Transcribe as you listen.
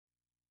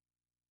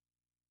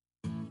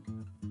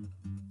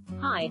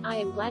Hi, I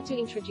am glad to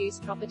introduce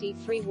property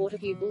 3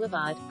 Waterview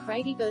Boulevard,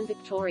 Craigieburn,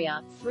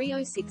 Victoria,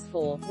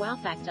 3064. Wow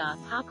factor,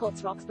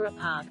 Harcourt's Roxburgh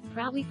Park,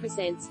 proudly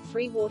presents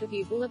 3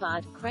 Waterview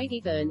Boulevard,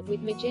 Craigieburn,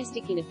 with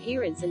majestic in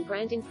appearance and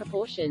grand in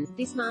proportion.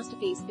 This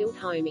masterpiece-built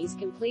home is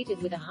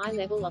completed with a high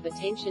level of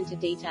attention to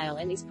detail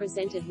and is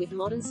presented with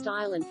modern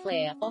style and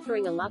flair,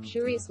 offering a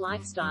luxurious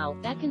lifestyle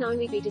that can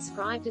only be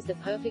described as the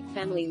perfect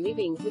family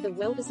living, with a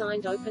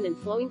well-designed open and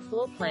flowing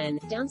floor plan.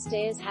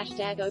 Downstairs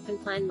 #open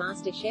plan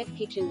master chef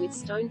kitchen with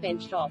stone bench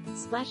top,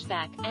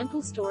 splashback,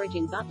 ample storage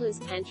in butler's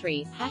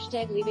pantry,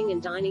 #living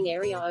and dining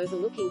area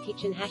overlooking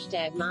kitchen,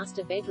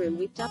 #master bedroom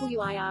with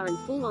WIR and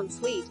full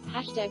ensuite,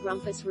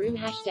 #rumpus room,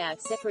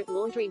 #separate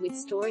laundry with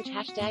storage,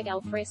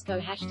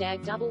 #alfresco,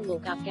 #double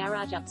lookup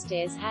garage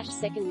upstairs,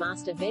 #second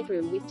master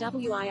bedroom with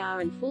WIR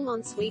and full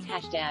ensuite,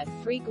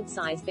 #3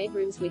 good-sized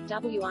bedrooms with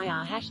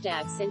WIR,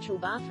 #central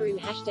bathroom,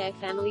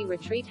 #family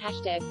retreat,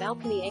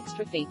 #balcony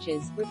extra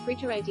features,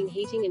 refrigerating,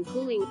 heating and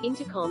cooling,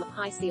 intercom,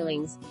 high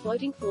ceilings,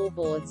 floating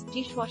floorboards,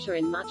 dishwasher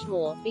and much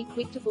more. Be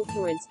quick to book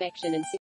your inspection and